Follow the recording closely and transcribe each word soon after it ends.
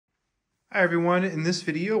Hi everyone, in this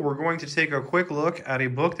video we're going to take a quick look at a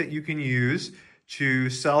book that you can use to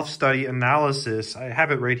self-study analysis. I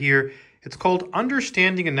have it right here. It's called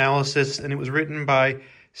Understanding Analysis and it was written by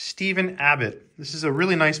Stephen Abbott. This is a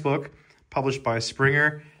really nice book published by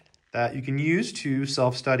Springer that you can use to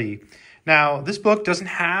self-study. Now, this book doesn't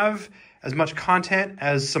have as much content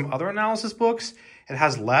as some other analysis books. It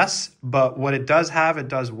has less, but what it does have, it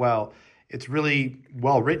does well. It's really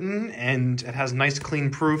well written and it has nice clean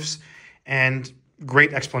proofs and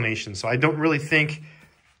great explanation. So I don't really think,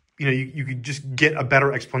 you could just get a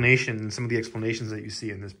better explanation than some of the explanations that you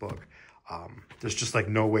see in this book. There's just like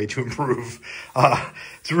no way to improve.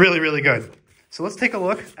 It's really, really good. So let's take a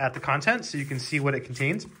look at the content so you can see what it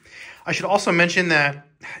contains. I should also mention that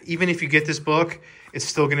even if you get this book, it's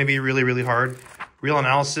still going to be really, really hard. Real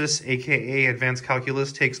analysis, aka advanced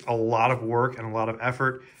calculus, takes a lot of work and a lot of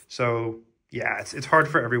effort. So yeah, it's hard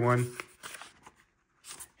for everyone.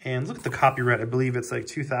 And look at the copyright. I believe it's like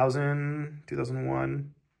 2000,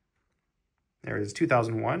 2001. There it is,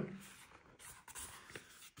 2001.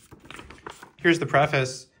 Here's the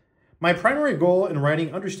preface. My primary goal in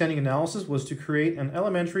writing Understanding Analysis was to create an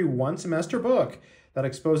elementary one-semester book that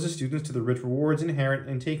exposes students to the rich rewards inherent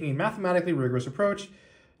in taking a mathematically rigorous approach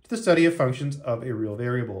to the study of functions of a real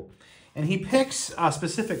variable. And he picks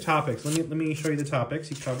specific topics. Let me show you the topics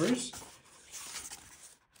he covers.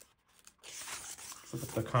 Look at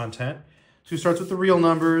the content. So he starts with the real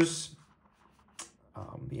numbers,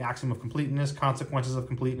 the axiom of completeness, consequences of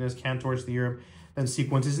completeness, Cantor's theorem, then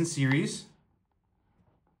sequences and series.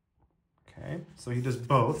 Okay, so he does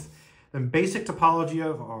both. Then basic topology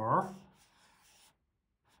of R.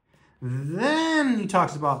 Then he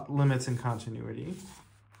talks about limits and continuity.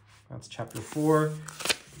 That's chapter 4.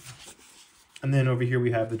 And then over here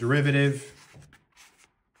we have the derivative.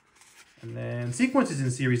 And then sequences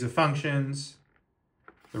and series of functions.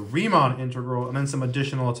 The Riemann integral, and then some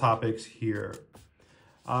additional topics here.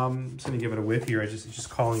 I'm just going to give it a whiff here. It's just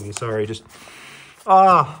calling me. Sorry.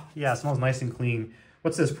 Yeah, it smells nice and clean.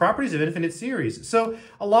 What's this? Properties of infinite series. So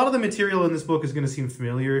a lot of the material in this book is going to seem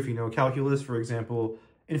familiar if you know calculus. For example,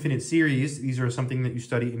 infinite series. These are something that you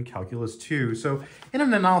study in calculus too. So in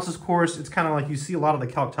an analysis course, it's kind of like you see a lot of the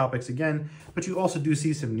calc topics again, but you also do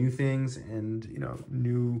see some new things and,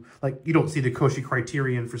 new, like you don't see the Cauchy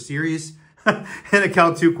criterion for series in a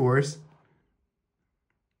Calc 2 course.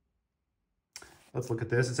 Let's look at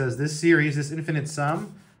this. It says this series, this infinite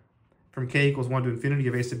sum from k equals 1 to infinity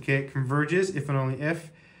of a sub k converges if and only if,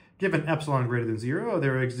 given epsilon greater than 0,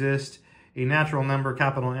 there exists a natural number,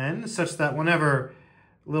 capital N, such that whenever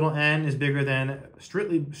little n is bigger than,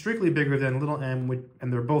 strictly bigger than little n,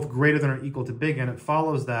 and they're both greater than or equal to big N, it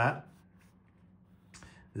follows that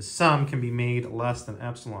the sum can be made less than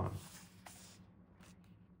epsilon.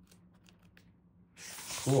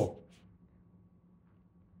 Cool.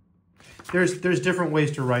 There's different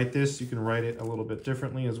ways to write this. You can write it a little bit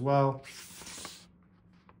differently as well.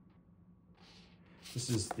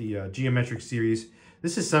 This is the geometric series.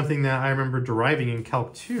 This is something that I remember deriving in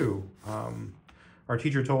Calc 2. Our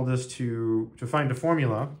teacher told us to find a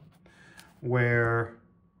formula where,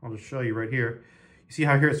 I'll just show you right here. You see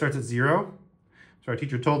how here it starts at 0? So our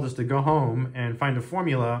teacher told us to go home and find a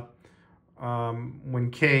formula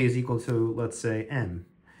when k is equal to, let's say, n.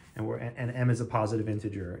 And m is a positive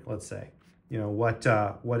integer, let's say.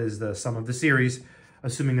 What is the sum of the series,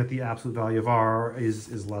 assuming that the absolute value of r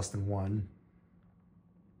is less than 1.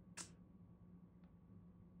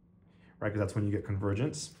 Right, because that's when you get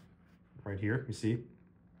convergence. Right here, you see.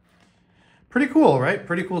 Pretty cool, right?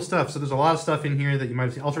 Pretty cool stuff. So there's a lot of stuff in here that you might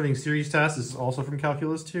have seen. Alternating series test, this is also from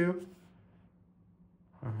Calculus 2.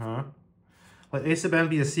 Let a sub n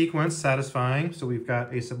be a sequence satisfying. So we've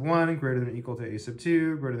got a sub 1 greater than or equal to a sub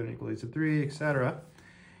 2, greater than or equal to a sub 3, etc.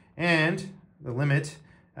 And the limit,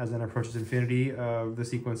 as n approaches infinity, of the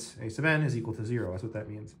sequence a sub n is equal to 0. That's what that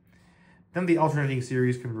means. Then the alternating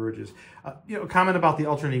series converges. A comment about the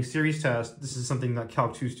alternating series test. This is something that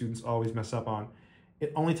Calc 2 students always mess up on.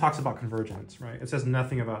 It only talks about convergence, right? It says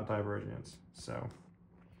nothing about divergence. So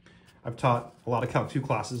I've taught a lot of Calc 2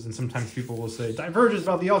 classes, and sometimes people will say, divergence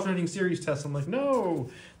about the alternating series test. I'm like, no,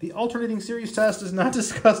 the alternating series test does not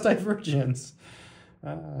discuss divergence.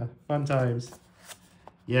 Fun times.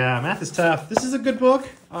 Yeah, math is tough. This is a good book.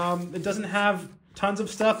 It doesn't have tons of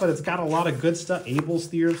stuff, but it's got a lot of good stuff. Abel's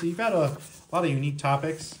theorem. So you've got a lot of unique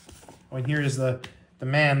topics. And here is the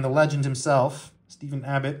man, the legend himself, Stephen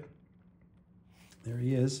Abbott. There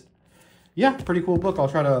he is. Yeah, pretty cool book. I'll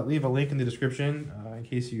try to leave a link in the description in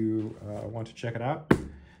case you want to check it out.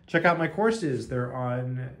 Check out my courses. They're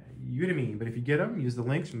on Udemy, but if you get them, use the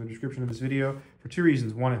links from the description of this video for 2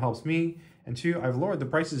 reasons. 1, it helps me, And 2, I've lowered the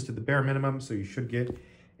prices to the bare minimum, so you should get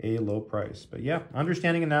a low price. But yeah,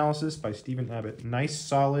 Understanding Analysis by Stephen Abbott. Nice,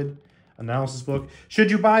 solid analysis book.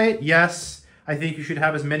 Should you buy it? Yes. I think you should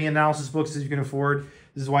have as many analysis books as you can afford.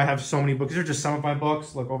 This is why I have so many books. These are just some of my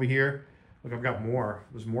books. Look over here. Look, I've got more.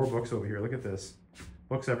 There's more books over here. Look at this.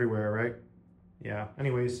 Books everywhere, right? Yeah.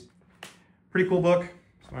 Anyways, pretty cool book.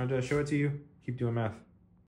 Just wanted to show it to you. Keep doing math.